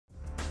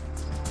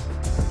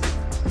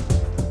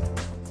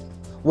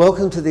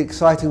Welcome to the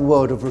exciting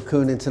world of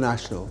Racoon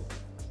International.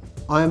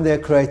 I am their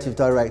creative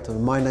director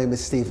and my name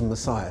is Stephen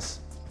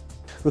Messias.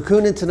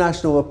 Racoon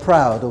International are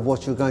proud of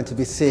what you're going to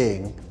be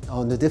seeing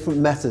on the different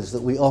methods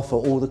that we offer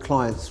all the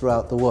clients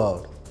throughout the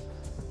world.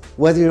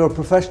 Whether you're a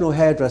professional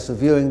hairdresser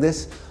viewing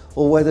this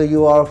or whether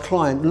you are a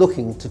client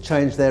looking to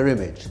change their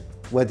image,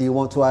 whether you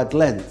want to add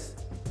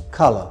length,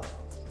 colour,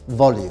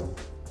 volume,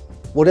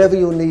 whatever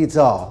your needs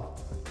are,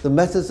 the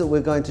methods that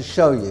we're going to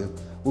show you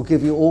will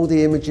give you all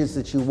the images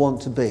that you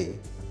want to be.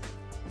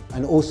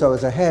 And also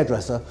as a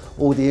hairdresser,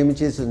 all the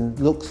images and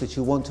looks that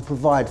you want to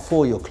provide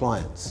for your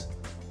clients.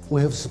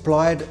 We have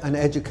supplied and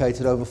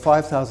educated over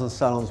 5,000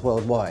 salons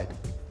worldwide.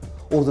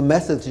 All the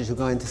methods that you're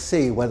going to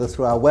see, whether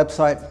through our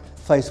website,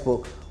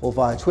 Facebook or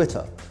via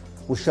Twitter,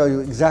 will show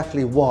you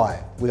exactly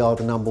why we are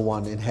the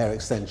 #1 in hair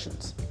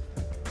extensions.